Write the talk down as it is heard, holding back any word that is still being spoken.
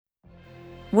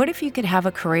What if you could have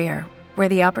a career where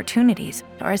the opportunities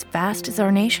are as vast as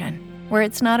our nation, where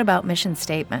it's not about mission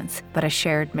statements, but a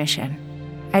shared mission?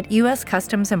 At U.S.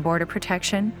 Customs and Border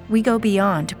Protection, we go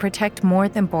beyond to protect more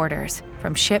than borders.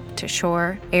 From ship to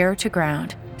shore, air to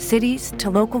ground, cities to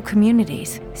local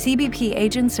communities, CBP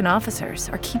agents and officers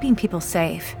are keeping people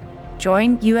safe.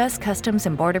 Join U.S. Customs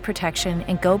and Border Protection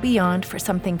and go beyond for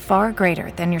something far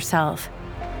greater than yourself.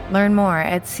 Learn more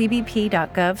at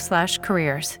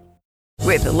cbp.gov/careers.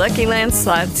 With the Lucky Land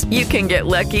Slots, you can get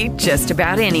lucky just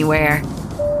about anywhere.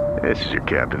 This is your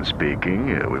captain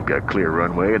speaking. We've got clear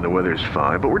runway and the weather's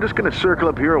fine, but we're just going to circle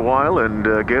up here a while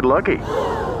and get lucky.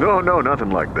 No, nothing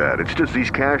like that. It's just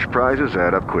these cash prizes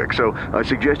add up quick. So I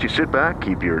suggest you sit back,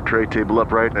 keep your tray table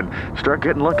upright, and start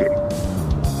getting lucky.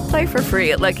 Play for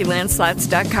free at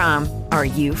LuckyLandSlots.com. Are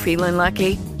you feeling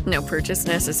lucky? No purchase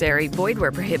necessary. Void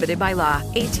where prohibited by law.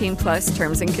 18+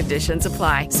 terms and conditions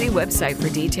apply. See website for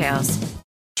details.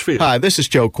 Hi, this is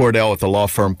Joe Cordell with the law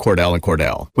firm Cordell &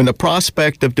 Cordell. When the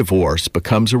prospect of divorce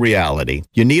becomes a reality,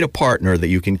 you need a partner that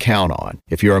you can count on.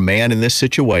 If you're a man in this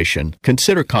situation,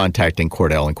 consider contacting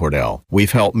Cordell & Cordell.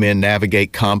 We've helped men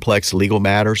navigate complex legal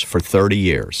matters for 30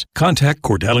 years. Contact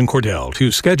Cordell & Cordell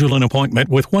to schedule an appointment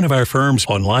with one of our firms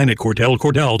online at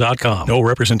CordellCordell.com. No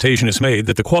representation is made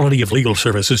that the quality of legal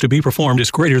services to be performed is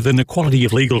greater than the quality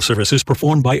of legal services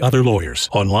performed by other lawyers.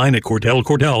 Online at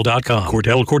CordellCordell.com.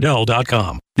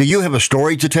 CordellCordell.com. Do you have a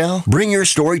story to tell? Bring your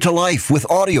story to life with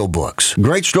audiobooks.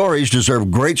 Great stories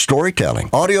deserve great storytelling.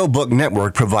 Audiobook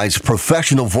Network provides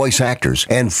professional voice actors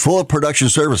and full production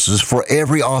services for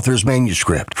every author's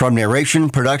manuscript. From narration,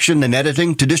 production, and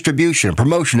editing to distribution,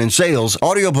 promotion, and sales,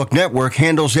 Audiobook Network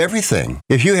handles everything.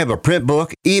 If you have a print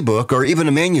book, ebook, or even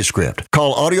a manuscript,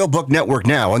 call Audiobook Network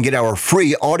now and get our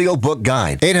free audiobook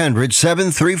guide.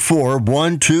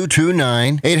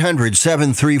 800-734-1229.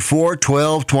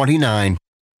 800-734-1229.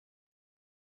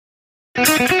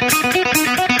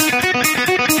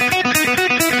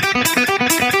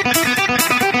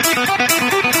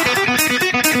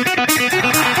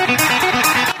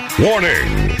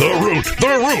 Warning!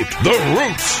 The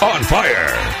root's on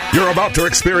fire! You're about to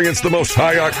experience the most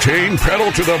high-octane,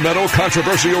 pedal-to-the-metal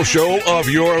controversial show of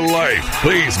your life.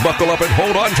 Please buckle up and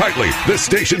hold on tightly. This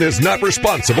station is not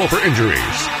responsible for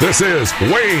injuries. This is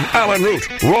Wayne Allyn Root,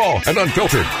 raw and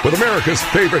unfiltered, with America's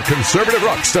favorite conservative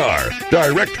rock star.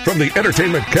 Direct from the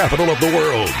entertainment capital of the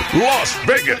world, Las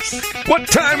Vegas. What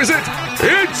time is it?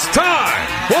 It's time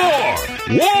for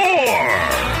war!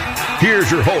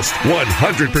 Here's your host,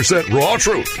 100% raw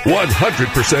truth,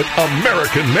 100%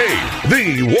 American made,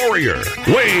 the warrior,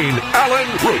 Wayne Allyn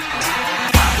Root.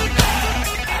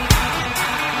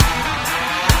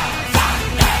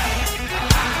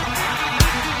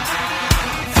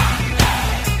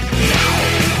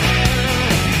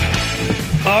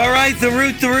 All right, the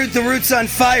root's on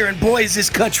fire, and boy, is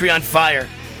this country on fire.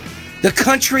 The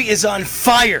country is on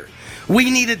fire.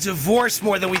 We need a divorce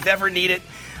more than we've ever needed.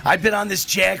 I've been on this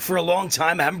jag for a long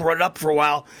time. I haven't brought it up for a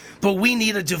while. But we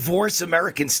need a divorce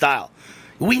American style.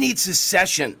 We need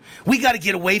secession. We got to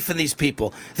get away from these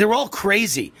people. They're all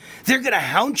crazy. They're going to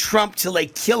hound Trump till they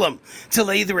kill him, till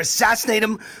they either assassinate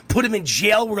him, put him in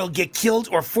jail where he'll get killed,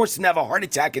 or force him to have a heart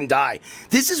attack and die.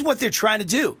 This is what they're trying to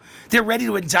do. They're ready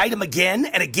to indict him again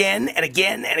and again and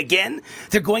again and again.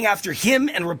 They're going after him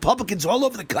and Republicans all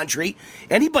over the country.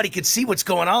 Anybody could see what's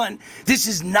going on. This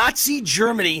is Nazi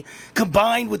Germany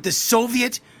combined with the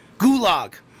Soviet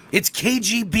Gulag. It's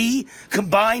KGB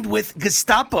combined with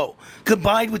Gestapo,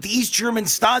 combined with the East German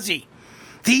Stasi.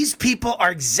 These people are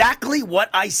exactly what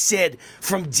I said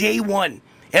from day one.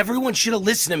 Everyone should have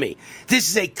listened to me. This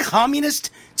is a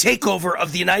communist takeover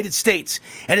of the United States.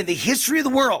 And in the history of the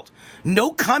world,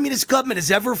 no communist government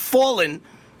has ever fallen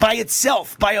by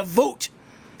itself, by a vote.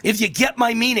 If you get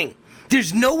my meaning,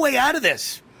 there's no way out of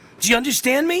this. Do you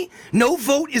understand me? No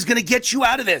vote is going to get you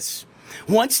out of this.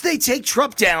 Once they take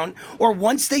Trump down, or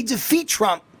once they defeat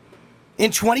Trump in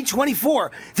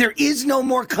 2024, there is no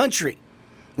more country.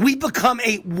 We become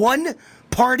a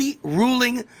one-party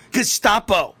ruling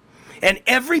Gestapo, and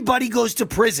everybody goes to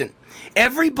prison.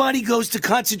 Everybody goes to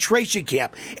concentration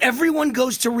camp. Everyone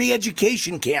goes to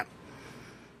re-education camp.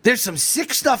 There's some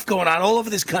sick stuff going on all over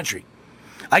this country.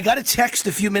 I got a text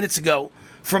a few minutes ago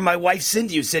from my wife,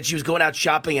 Cindy, who said she was going out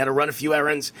shopping, had to run a few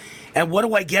errands. And what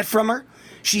do I get from her?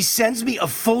 She sends me a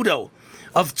photo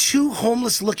of two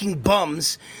homeless-looking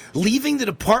bums leaving the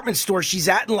department store she's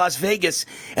at in Las Vegas,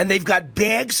 and they've got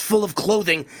bags full of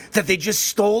clothing that they just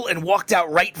stole and walked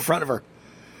out right in front of her.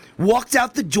 walked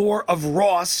out the door of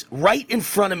Ross right in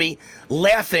front of me,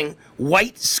 laughing,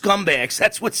 white scumbags.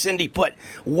 That's what Cindy put.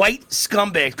 White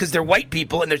scumbags, because they're white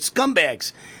people and they're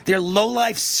scumbags. They're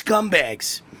low-life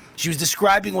scumbags. She was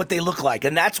describing what they look like,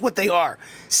 and that's what they are.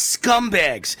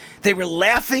 Scumbags. They were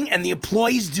laughing, and the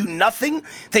employees do nothing.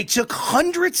 They took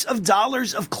hundreds of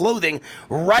dollars of clothing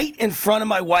right in front of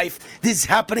my wife. This is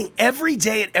happening every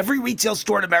day at every retail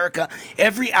store in America,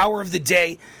 every hour of the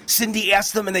day. Cindy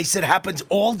asked them, and they said it happens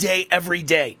all day, every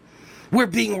day. We're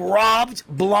being robbed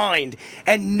blind,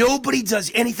 and nobody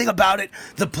does anything about it.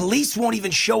 The police won't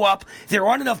even show up. There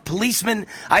aren't enough policemen.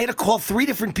 I had to call 3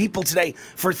 different people today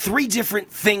for 3 different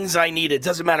things I needed.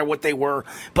 Doesn't matter what they were,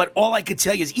 but all I could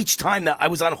tell you is each time that I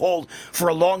was on hold for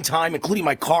a long time, including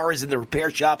my car is in the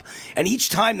repair shop, and each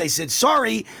time they said,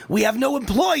 sorry, we have no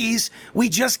employees. We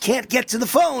just can't get to the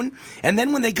phone. And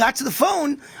then when they got to the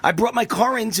phone, I brought my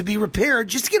car in to be repaired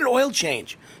just to get an oil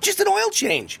change. Just an oil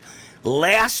change.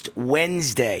 Last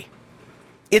Wednesday.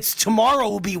 It's tomorrow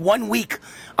will be 1 week.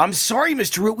 I'm sorry,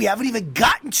 Mr. Root, we haven't even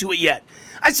gotten to it yet.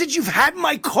 I said, you've had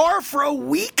my car for a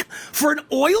week for an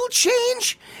oil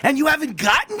change and you haven't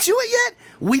gotten to it yet?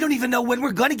 We don't even know when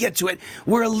we're going to get to it.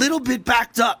 We're a little bit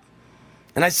backed up.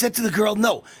 And I said to the girl,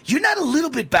 no, you're not a little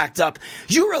bit backed up.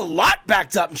 You're a lot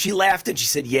backed up. And she laughed and she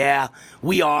said, yeah,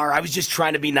 we are. I was just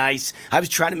trying to be nice. I was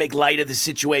trying to make light of the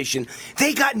situation.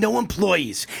 They got no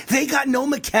employees. They got no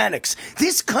mechanics.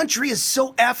 This country is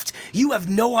so effed, you have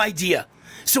no idea.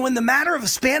 So in the matter of a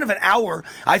span of an hour,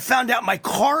 I found out my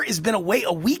car has been away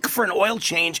a week for an oil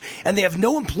change and they have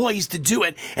no employees to do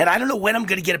it. And I don't know when I'm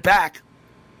going to get it back.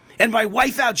 And my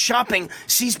wife out shopping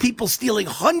sees people stealing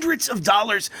hundreds of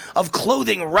dollars of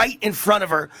clothing right in front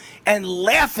of her and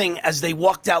laughing as they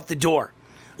walked out the door.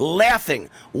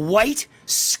 Laughing. White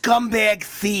scumbag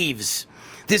thieves.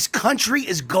 This country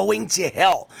is going to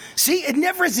hell. See, it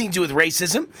never has anything to do with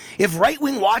racism. If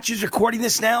right-wing watch is recording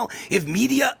this now, if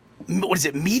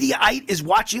Mediaite is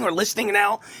watching or listening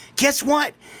now, guess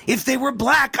what? If they were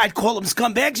black, I'd call them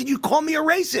scumbags and you'd call me a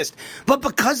racist. But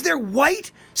because they're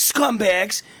white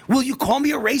scumbags, will you call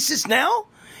me a racist now?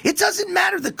 It doesn't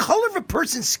matter. The color of a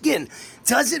person's skin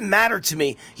doesn't matter to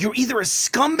me. You're either a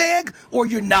scumbag or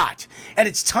you're not. And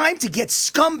it's time to get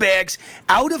scumbags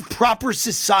out of proper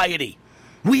society.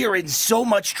 We are in so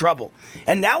much trouble.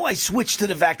 And now I switch to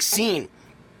the vaccine.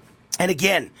 And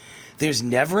again, there's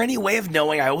never any way of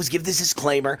knowing. I always give this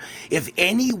disclaimer. If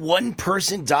any one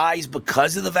person dies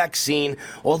because of the vaccine,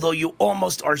 although you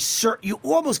almost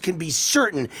can be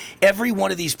certain every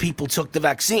one of these people took the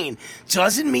vaccine,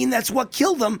 doesn't mean that's what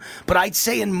killed them. But I'd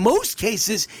say in most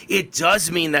cases, it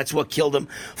does mean that's what killed them.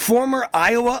 Former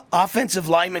Iowa offensive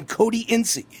lineman Cody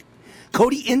Ince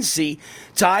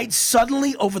died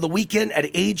suddenly over the weekend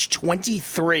at age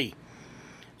 23.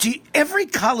 Every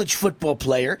college football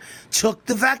player took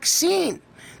the vaccine.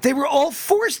 They were all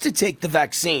forced to take the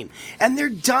vaccine, and they're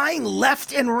dying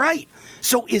left and right.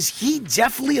 So is he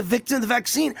definitely a victim of the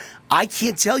vaccine? I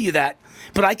can't tell you that,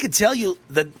 but I can tell you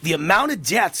that the amount of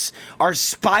deaths are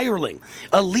spiraling.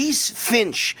 Elise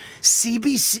Finch,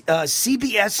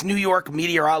 CBS New York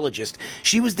meteorologist.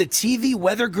 She was the TV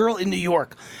weather girl in New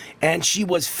York, and she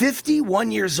was 51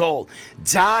 years old,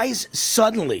 dies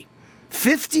suddenly.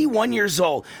 51 years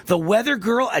old, the weather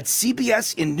girl at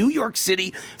CBS in New York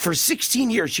City for 16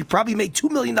 years. She probably made $2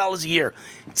 million a year.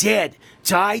 Dead.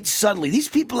 Died suddenly. These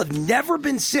people have never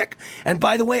been sick. And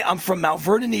by the way, I'm from Mount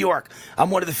Vernon, New York.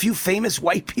 I'm one of the few famous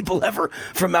white people ever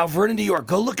from Mount Vernon, New York.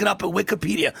 Go look it up at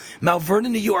Wikipedia. Mount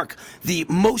Vernon, New York, the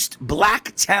most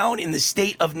black town in the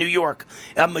state of New York.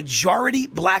 A majority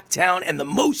black town and the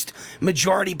most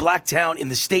majority black town in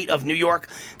the state of New York.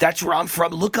 That's where I'm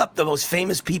from. Look up the most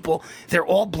famous people. They're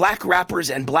all black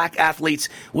rappers and black athletes,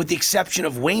 with the exception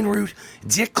of Wayne Root,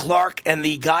 Dick Clark, and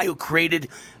the guy who created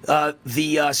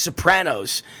the Sopranos.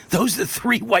 Those are the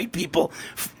 3 white people.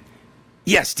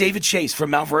 Yes, David Chase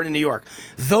from Mount Vernon, New York.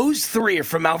 Those 3 are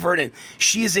from Mount Vernon.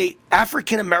 She is a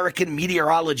African-American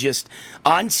meteorologist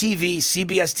on TV,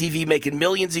 CBS TV, making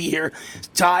millions a year.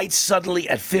 Died suddenly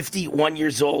at 51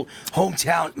 years old.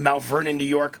 Hometown, Mount Vernon, New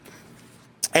York.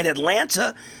 And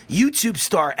Atlanta YouTube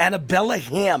star Annabella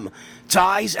Hamm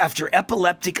dies after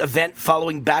epileptic event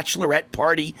following bachelorette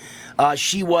party.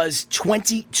 She was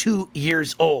 22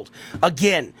 years old.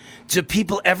 Again, do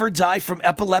people ever die from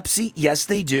epilepsy? Yes,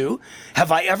 they do.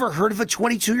 Have I ever heard of a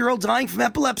 22-year-old dying from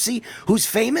epilepsy who's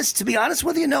famous? To be honest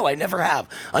with you, no, I never have,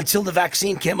 until the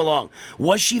vaccine came along.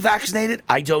 Was she vaccinated?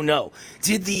 I don't know.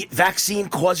 Did the vaccine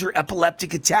cause her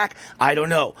epileptic attack? I don't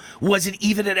know. Was it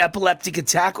even an epileptic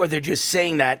attack, or they're just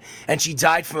saying that, and she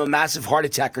died from a massive heart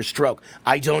attack or stroke.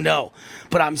 I don't know.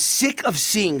 But I'm sick of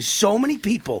seeing so many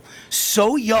people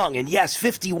so young, and yes,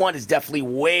 51 is definitely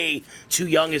way too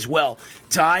young as well,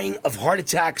 dying of heart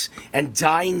attacks and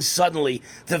dying suddenly.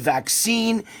 The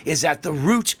vaccine is at the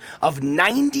root of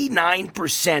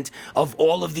 99% of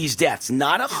all of these deaths.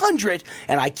 Not 100,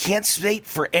 and I can't state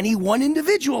for any one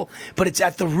individual, but it's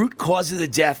at the root cause of the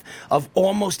death of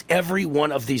almost every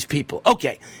one of these people.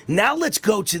 Okay, now let's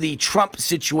go to the Trump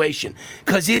situation,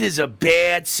 because it is a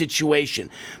bad situation.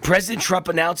 President Trump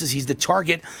announces he's the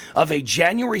target of a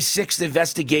January 6th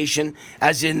investigation,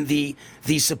 as in the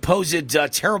supposed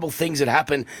terrible things that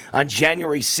happened on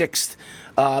January 6th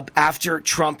after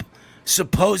Trump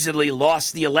supposedly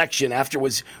lost the election, after it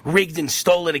was rigged and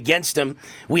stolen against him.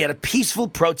 We had a peaceful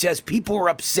protest. People were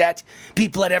upset.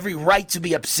 People had every right to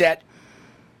be upset.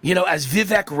 You know, as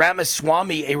Vivek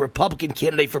Ramaswamy, a Republican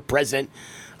candidate for president,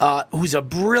 who's a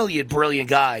brilliant, brilliant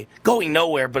guy, going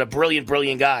nowhere, but a brilliant,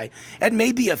 brilliant guy, and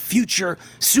maybe a future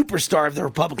superstar of the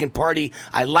Republican Party.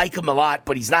 I like him a lot,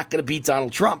 but he's not going to beat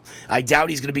Donald Trump. I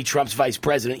doubt he's going to be Trump's vice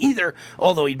president either,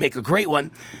 although he'd make a great one.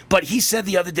 But he said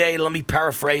the other day, let me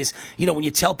paraphrase, you know, when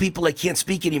you tell people they can't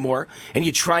speak anymore, and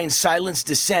you try and silence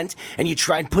dissent, and you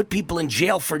try and put people in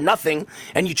jail for nothing,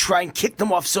 and you try and kick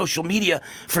them off social media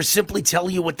for simply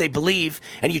telling you what they believe,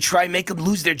 and you try and make them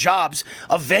lose their jobs,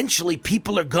 eventually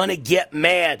people are going to get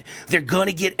mad. They're going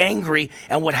to get angry.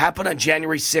 And what happened on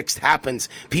January 6th happens.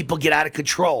 People get out of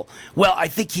control. Well, I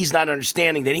think he's not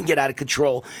understanding. They didn't get out of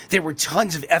control. There were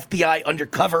tons of FBI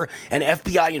undercover and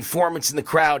FBI informants in the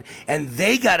crowd, and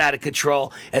they got out of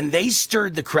control, and they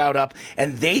stirred the crowd up,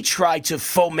 and they tried to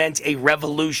foment a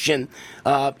revolution.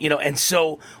 And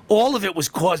so all of it was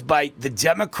caused by the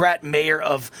Democrat mayor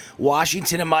of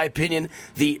Washington, in my opinion,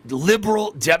 the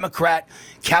liberal Democrat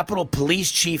Capitol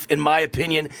Police Chief, in my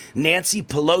opinion, Nancy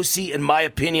Pelosi, in my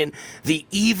opinion, the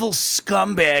evil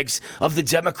scumbags of the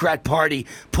Democrat Party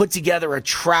put together a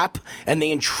trap, and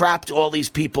they entrapped all these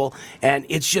people, and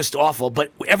it's just awful.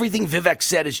 But everything Vivek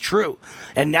said is true,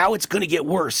 and now it's going to get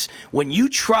worse. When you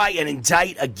try and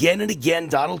indict again and again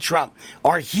Donald Trump,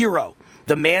 our hero,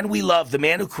 the man we love, the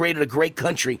man who created a great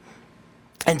country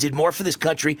and did more for this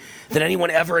country than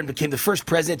anyone ever, and became the first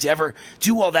president to ever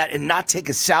do all that and not take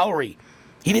a salary.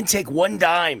 He didn't take one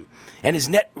dime, and his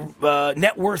net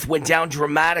worth went down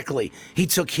dramatically. He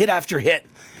took hit after hit.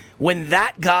 When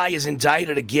that guy is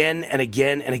indicted again and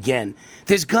again and again,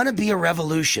 there's going to be a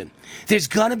revolution. There's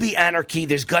going to be anarchy.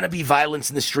 There's going to be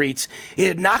violence in the streets.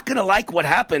 You're not going to like what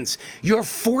happens. You're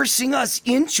forcing us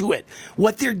into it.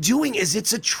 What they're doing is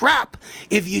it's a trap.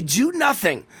 If you do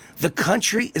nothing, the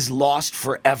country is lost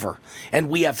forever. And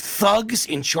we have thugs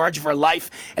in charge of our life,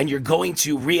 and you're going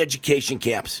to re-education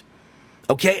camps.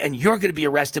 Okay, and you're going to be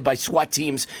arrested by SWAT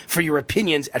teams for your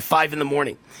opinions at 5 in the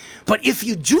morning. But if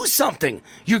you do something,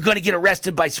 you're going to get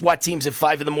arrested by SWAT teams at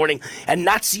 5 in the morning and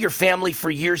not see your family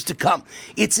for years to come.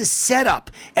 It's a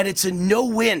setup, and it's a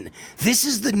no-win. This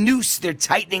is the noose they're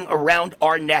tightening around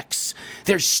our necks.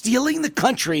 They're stealing the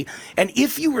country, and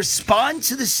if you respond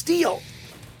to the steal,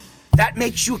 that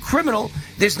makes you a criminal.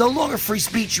 There's no longer free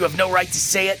speech. You have no right to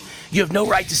say it. You have no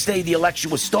right to say the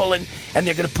election was stolen, and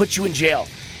they're going to put you in jail.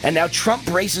 And now Trump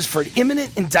braces for an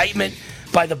imminent indictment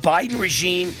by the Biden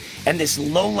regime and this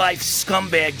low-life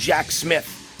scumbag, Jack Smith.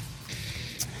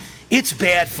 It's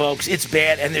bad, folks. It's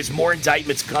bad, and there's more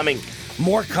indictments coming.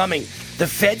 More coming. The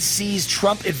Fed seized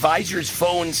Trump advisors'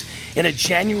 phones in a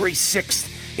January 6th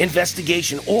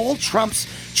investigation. All Trump's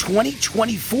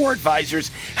 2024 advisors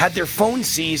had their phones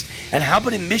seized. And how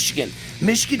about in Michigan?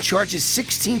 Michigan charges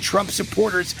 16 Trump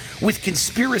supporters with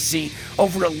conspiracy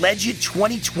over alleged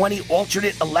 2020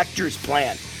 alternate electors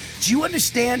plan. Do you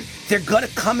understand? They're going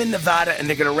to come in Nevada and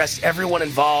they're going to arrest everyone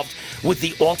involved with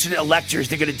the alternate electors.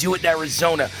 They're going to do it in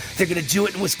Arizona. They're going to do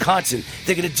it in Wisconsin.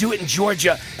 They're going to do it in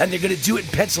Georgia. And they're going to do it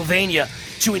in Pennsylvania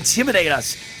to intimidate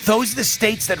us. Those are the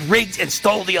states that rigged and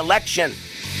stole the election.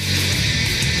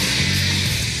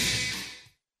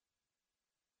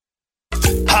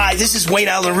 Hi, this is Wayne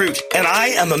Allen Root, and I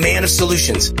am a man of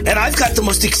solutions. And I've got the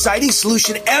most exciting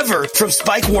solution ever from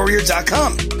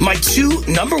SpikeWarrior.com. My 2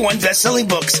 #1 best-selling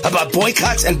books about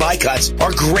boycotts and boycotts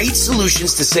are great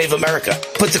solutions to save America.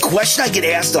 But the question I get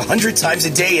asked 100 times a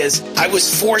day is, I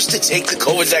was forced to take the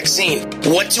COVID vaccine.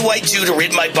 What do I do to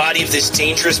rid my body of this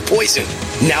dangerous poison?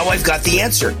 Now I've got the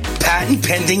answer. Patent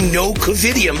pending no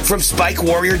Covidium from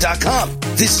SpikeWarrior.com.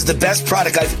 This is the best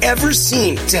product I've ever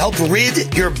seen to help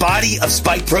rid your body of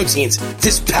spike protein. proteins.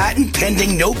 This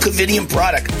patent-pending no Covidium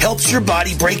product helps your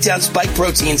body break down spike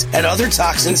proteins and other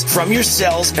toxins from your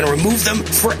cells and remove them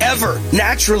forever,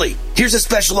 naturally. Here's a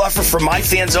special offer for my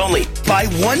fans only. Buy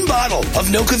one bottle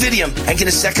of No Covidium and get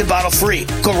a second bottle free.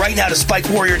 Go right now to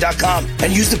SpikeWarrior.com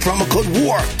and use the promo code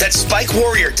WAR. That's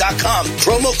SpikeWarrior.com.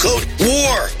 Promo code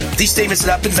WAR. These statements have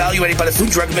not been evaluated by the Food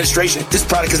and Drug Administration. This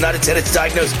product is not intended to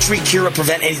diagnose, treat, cure, or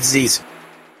prevent any disease.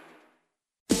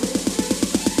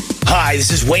 Hi,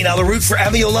 this is Wayne Allyn for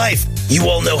Amio Life. You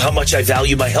all know how much I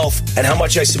value my health and how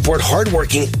much I support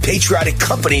hardworking, patriotic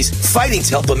companies fighting to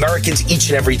help Americans each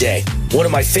and every day. One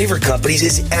of my favorite companies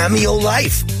is Amio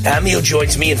Life. Amio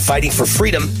joins me in fighting for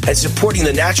freedom and supporting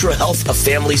the natural health of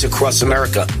families across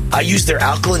America. I use their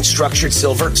alkaline structured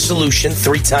silver solution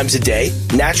 3 times a day,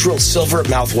 natural silver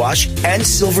mouthwash, and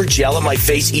silver gel on my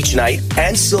face each night,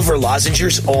 and silver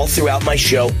lozenges all throughout my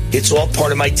show. It's all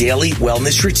part of my daily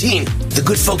wellness routine. The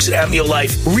good folks at Amio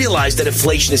Life realize that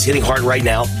inflation is hitting hard right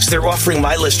now, so they're offering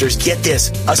my listeners, get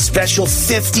this, a special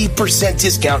 50%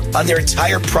 discount on their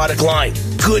entire product line.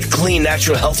 Good, clean,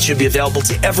 natural health should be available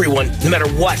to everyone, no matter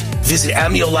what. Visit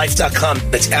AmioLife.com.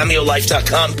 That's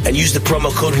AmioLife.com and use the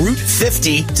promo code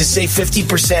ROOT50 to save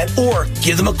 50%, or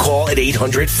give them a call at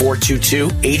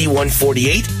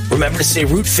 800-422-8148. Remember to say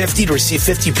ROOT50 to receive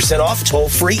 50% off. Toll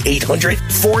free,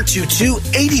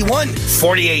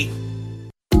 800-422-8148.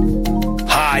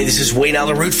 Hi, this is Wayne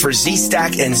Allyn for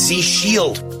Z-Stack and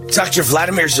Z-Shield. Dr.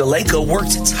 Vladimir Zelenko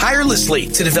worked tirelessly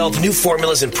to develop new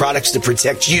formulas and products to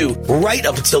protect you right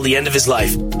up until the end of his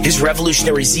life. His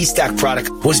revolutionary Z-Stack product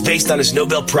was based on his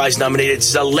Nobel Prize-nominated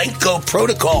Zelenko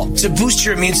protocol to boost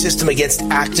your immune system against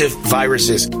active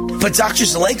viruses. But Dr.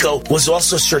 Zelenko was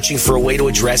also searching for a way to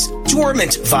address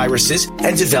dormant viruses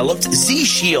and developed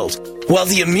Z-Shield. While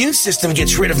the immune system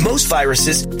gets rid of most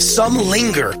viruses, some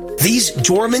linger. These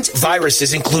dormant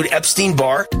viruses include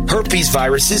Epstein-Barr, herpes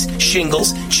viruses,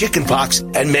 shingles, chickenpox,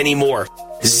 and many more.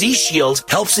 Z-Shield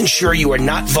helps ensure you are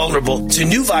not vulnerable to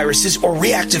new viruses or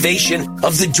reactivation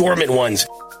of the dormant ones.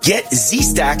 Get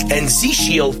Z-Stack and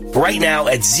Z-Shield right now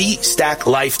at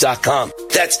ZStackLife.com.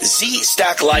 That's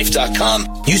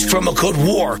ZStackLife.com. Use promo code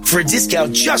WAR for a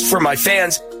discount just for my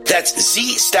fans. That's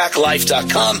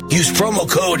ZStackLife.com. Use promo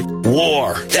code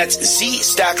WAR. That's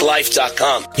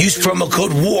ZStackLife.com. Use promo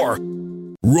code WAR.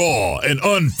 Raw and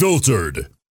unfiltered.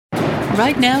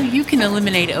 Right now, you can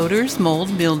eliminate odors,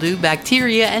 mold, mildew,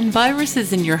 bacteria, and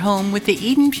viruses in your home with the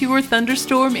Eden Pure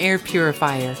Thunderstorm Air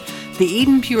Purifier. The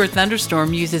Eden Pure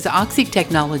Thunderstorm uses oxy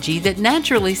technology that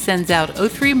naturally sends out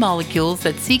O3 molecules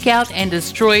that seek out and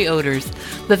destroy odors.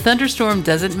 The Thunderstorm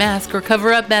doesn't mask or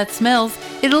cover up bad smells,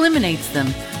 it eliminates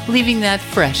them, leaving that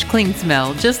fresh, clean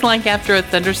smell, just like after a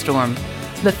thunderstorm.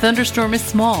 The Thunderstorm is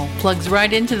small, plugs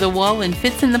right into the wall, and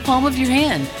fits in the palm of your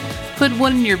hand. Put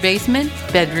one in your basement,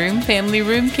 bedroom, family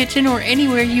room, kitchen, or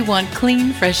anywhere you want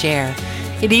clean, fresh air.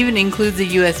 It even includes a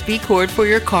USB cord for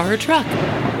your car or truck.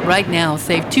 Right now,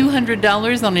 save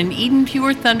 $200 on an Eden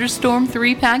Pure Thunderstorm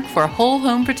 3-pack for whole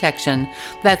home protection.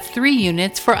 That's 3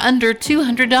 units for under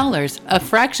 $200, a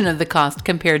fraction of the cost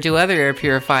compared to other air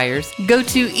purifiers. Go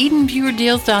to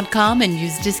EdenPureDeals.com and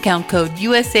use discount code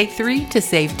USA3 to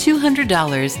save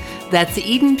 $200. That's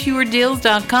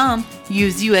EdenPureDeals.com.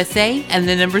 Use USA and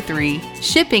the number 3.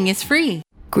 Shipping is free.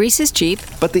 Greece is cheap.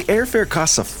 But the airfare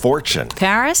costs a fortune.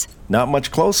 Paris? Not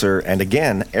much closer, and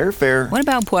again, airfare... What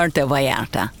about Puerto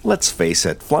Vallarta? Let's face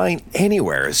it, flying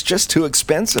anywhere is just too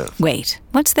expensive. Wait,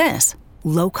 what's this?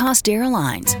 Low-cost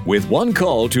airlines. With one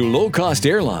call to low-cost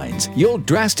airlines, you'll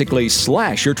drastically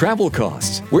slash your travel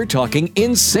costs. We're talking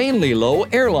insanely low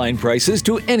airline prices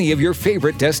to any of your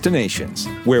favorite destinations.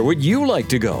 Where would you like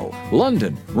to go?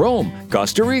 London, Rome,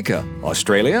 Costa Rica,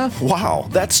 Australia? Wow,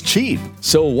 that's cheap.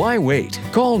 So why wait?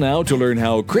 Call now to learn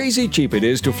how crazy cheap it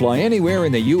is to fly anywhere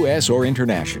in the U.S. or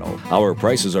international. Our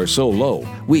prices are so low,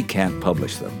 we can't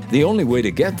publish them. The only way to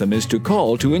get them is to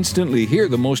call to instantly hear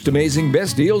the most amazing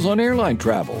best deals on airline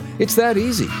travel. It's that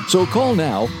easy. So call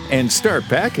now and start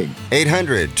packing.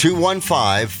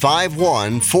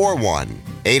 800-215-5141.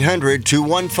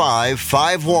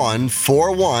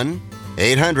 800-215-5141.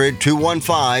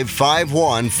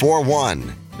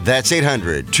 800-215-5141. That's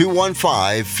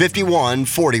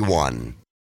 800-215-5141.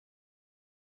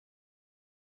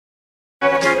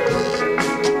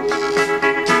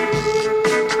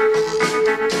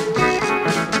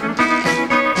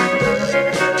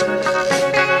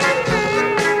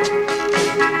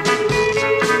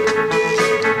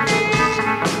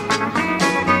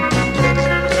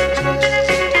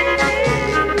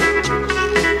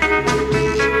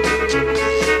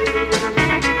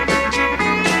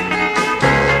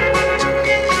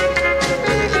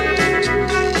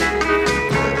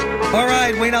 All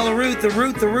right, Wayne on the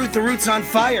root's on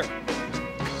fire.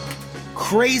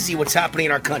 Crazy what's happening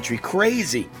in our country.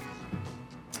 Crazy.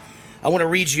 I want to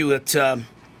read you what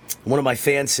one of my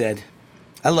fans said.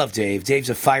 I love Dave. Dave's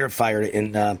a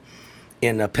firefighter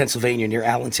in Pennsylvania, near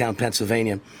Allentown,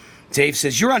 Pennsylvania. Dave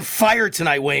says, "You're on fire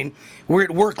tonight, Wayne. We're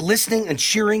at work listening and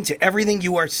cheering to everything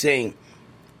you are saying."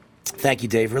 Thank you,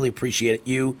 Dave. Really appreciate it.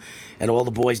 You and all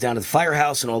the boys down at the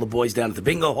firehouse and all the boys down at the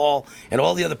bingo hall and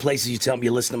all the other places you tell me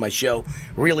you listen to my show.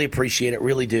 Really appreciate it.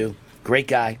 Really do. Great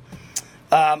guy.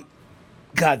 God,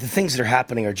 the things that are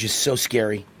happening are just so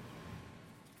scary.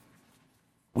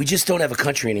 We just don't have a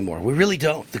country anymore. We really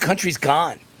don't. The country's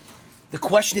gone. The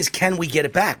question is, can we get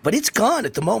it back? But it's gone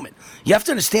at the moment. You have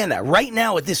to understand that. Right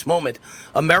now, at this moment,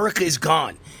 America is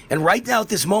gone. And right now, at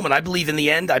this moment, I believe in the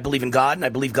end, I believe in God, and I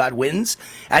believe God wins.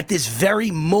 At this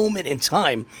very moment in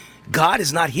time, God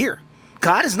is not here.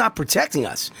 God is not protecting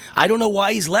us. I don't know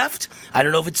why he's left. I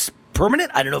don't know if it's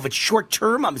permanent. I don't know if it's short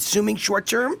term. I'm assuming short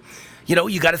term. You know,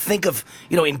 you got to think of,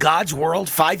 in God's world,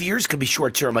 5 years could be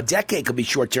short term. A decade could be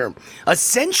short term. A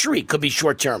century could be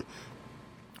short term.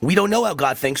 We don't know how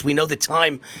God thinks. We know that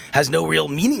time has no real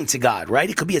meaning to God, right?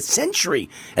 It could be a century,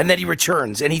 and then he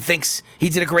returns, and he thinks he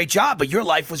did a great job, but your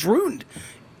life was ruined.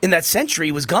 In that century,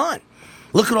 he was gone.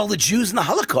 Look at all the Jews in the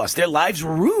Holocaust. Their lives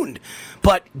were ruined.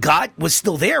 But God was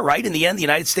still there, right? In the end, the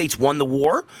United States won the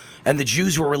war, and the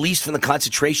Jews were released from the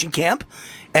concentration camp,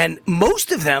 and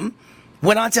most of them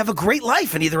went on to have a great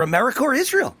life in either America or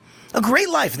Israel. A great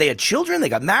life. They had children, they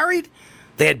got married,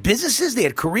 they had businesses, they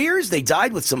had careers, they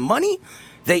died with some money.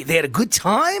 They had a good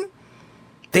time.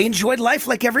 They enjoyed life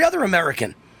like every other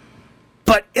American.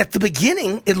 But at the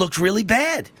beginning, it looked really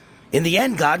bad. In the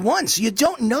end, God won. So you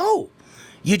don't know.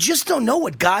 You just don't know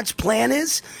what God's plan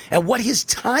is and what his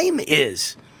time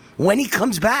is when he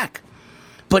comes back.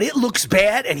 But it looks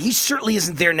bad, and he certainly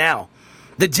isn't there now.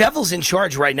 The devil's in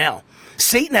charge right now.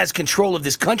 Satan has control of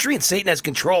this country, and Satan has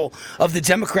control of the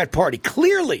Democrat Party,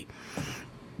 clearly.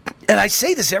 And I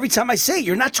say this every time I say it.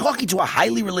 You're not talking to a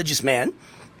highly religious man,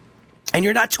 and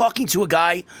you're not talking to a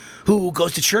guy who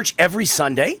goes to church every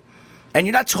Sunday, and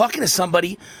you're not talking to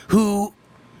somebody who,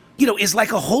 is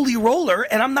like a holy roller,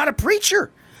 and I'm not a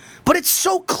preacher. But it's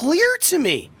so clear to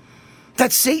me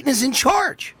that Satan is in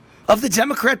charge of the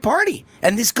Democrat Party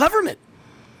and this government.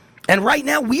 And right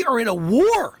now we are in a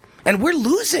war, and we're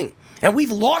losing. And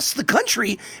we've lost the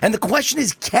country, and the question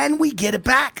is, can we get it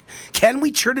back? Can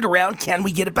we turn it around? Can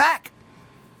we get it back?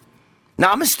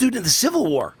 Now, I'm a student of the Civil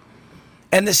War,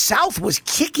 and the South was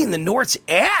kicking the North's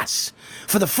ass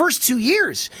for the first 2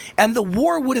 years, and the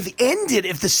war would have ended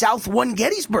if the South won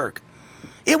Gettysburg.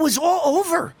 It was all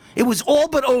over. It was all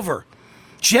but over.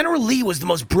 General Lee was the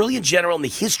most brilliant general in the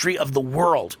history of the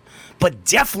world, but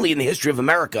definitely in the history of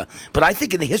America. But I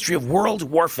think in the history of world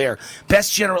warfare,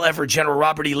 best general ever, General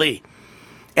Robert E. Lee.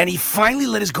 And he finally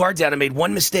let his guard down and made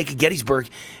one mistake at Gettysburg,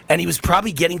 and he was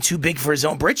probably getting too big for his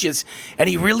own britches, and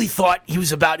he really thought he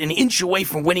was about an inch away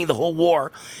from winning the whole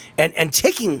war and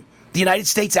taking the United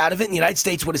States out of it, and the United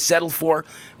States would have settled for,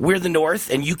 we're the North,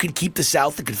 and you can keep the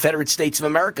South, the Confederate States of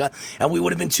America, and we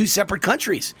would have been two separate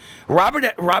countries. Robert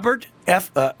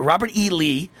E.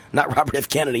 Lee, not Robert F.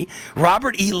 Kennedy,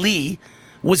 Robert E. Lee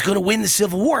was going to win the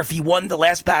Civil War if he won the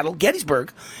last battle,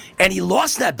 Gettysburg, and he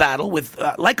lost that battle with,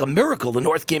 like a miracle, the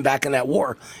North came back in that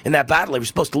war, in that battle. They were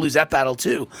supposed to lose that battle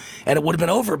too, and it would have been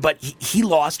over, but he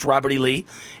lost, Robert E. Lee,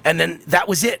 and then that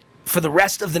was it. For the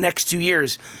rest of the next 2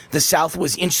 years, the South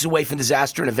was inches away from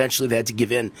disaster, and eventually they had to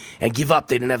give in and give up.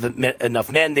 They didn't have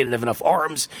enough men. They didn't have enough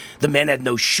arms. The men had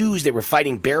no shoes. They were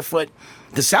fighting barefoot.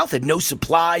 The South had no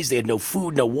supplies. They had no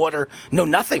food, no water, no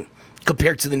nothing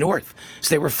compared to the North.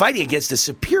 So they were fighting against a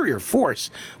superior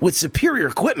force with superior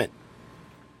equipment.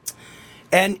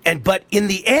 But in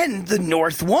the end, the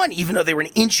North won, even though they were an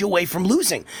inch away from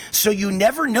losing. So you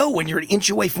never know when you're an inch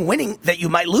away from winning that you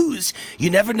might lose. You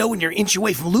never know when you're an inch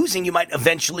away from losing you might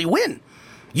eventually win.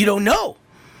 You don't know.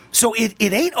 So it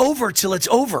ain't over till it's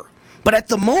over. But at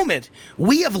the moment,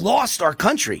 we have lost our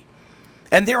country.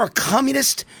 And there are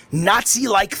communist,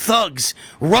 Nazi-like thugs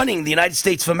running the United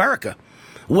States of America.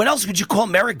 What else would you call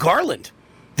Merrick Garland,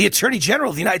 the Attorney General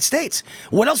of the United States?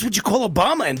 What else would you call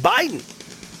Obama and Biden?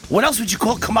 What else would you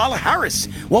call Kamala Harris?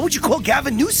 What would you call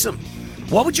Gavin Newsom?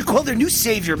 What would you call their new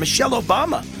savior, Michelle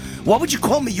Obama? What would you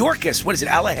call Mayorkas? What is it,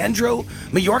 Alejandro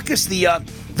Mayorkas,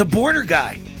 the border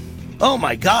guy? Oh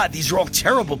my God, these are all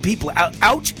terrible people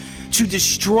out to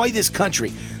destroy this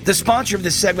country. The sponsor of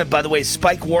this segment, by the way, is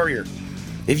Spike Warrior.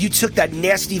 If you took that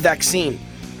nasty vaccine,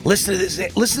 listen to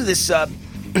this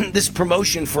this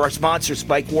promotion for our sponsor,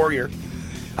 Spike Warrior.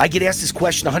 I get asked this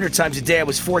question 100 times a day. I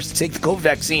was forced to take the COVID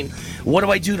vaccine. What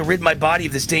do I do to rid my body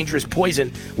of this dangerous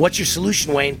poison? What's your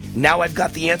solution, Wayne? Now I've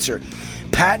got the answer.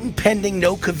 Patent pending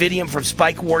no covidium from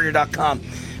SpikeWarrior.com.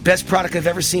 Best product I've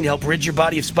ever seen to help rid your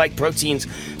body of spike proteins.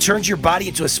 Turns your body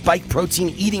into a spike protein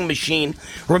eating machine.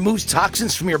 Removes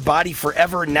toxins from your body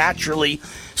forever naturally.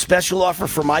 Special offer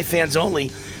for my fans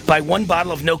only. Buy 1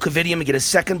 bottle of no covidium and get a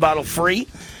 2nd bottle free.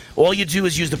 All you do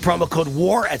is use the promo code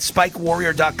WAR at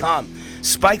SpikeWarrior.com.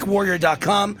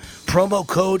 SpikeWarrior.com, promo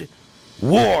code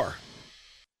WAR.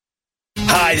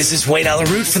 Hi, this is Wayne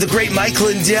Allyn for the great Mike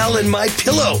Lindell and My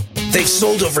Pillow. They've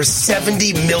sold over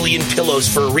 70 million pillows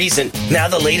for a reason. Now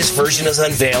the latest version is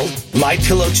unveiled, My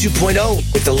Pillow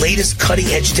 2.0, with the latest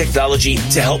cutting-edge technology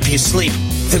to help you sleep.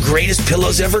 The greatest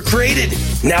pillows ever created.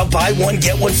 Now buy one,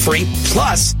 get one free,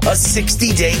 plus a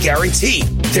 60-day guarantee.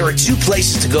 There are 2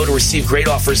 places to go to receive great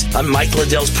offers on Mike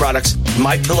Lindell's products,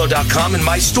 MyPillow.com and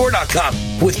MyStore.com.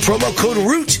 With promo code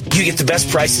ROOT, you get the best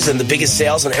prices and the biggest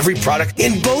sales on every product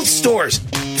in both stores.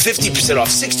 50% off,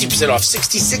 60% off,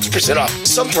 66% off.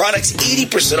 Some products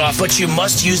 80% off, but you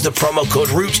must use the promo code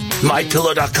ROOT,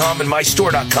 MyPillow.com and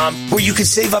MyStore.com, where you can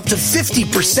save up to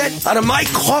 50% on a My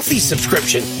Coffee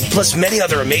subscription, plus many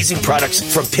other amazing products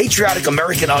from patriotic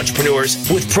American entrepreneurs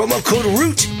with promo code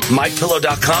ROOT,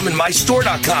 MyPillow.com and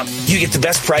MyStore.com. You get the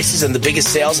best prices and the biggest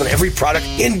sales on every product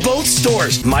in both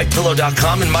stores,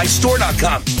 MyPillow.com and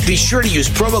MyStore.com. Be sure to use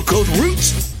promo code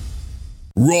ROOT.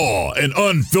 Raw and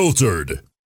unfiltered.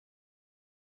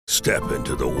 Step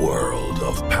into the world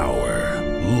of power,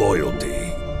 loyalty,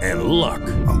 and luck.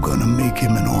 I'm gonna make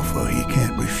him an offer he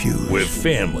can't refuse. With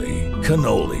family,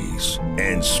 cannolis,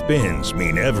 and spins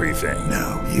mean everything.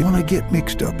 Now, you wanna get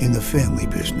mixed up in the family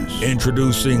business.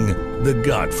 Introducing The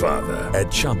Godfather at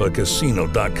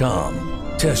ChumbaCasino.com.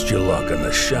 Test your luck in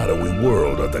the shadowy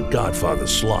world of The Godfather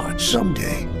slot.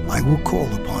 Someday, I will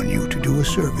call upon you to do a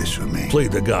service for me. Play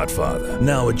The Godfather,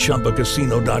 now at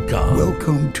ChumbaCasino.com.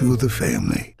 Welcome to the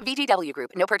family. VGW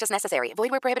Group. No purchase necessary. Void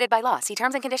where prohibited by law. See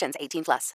terms and conditions. 18+.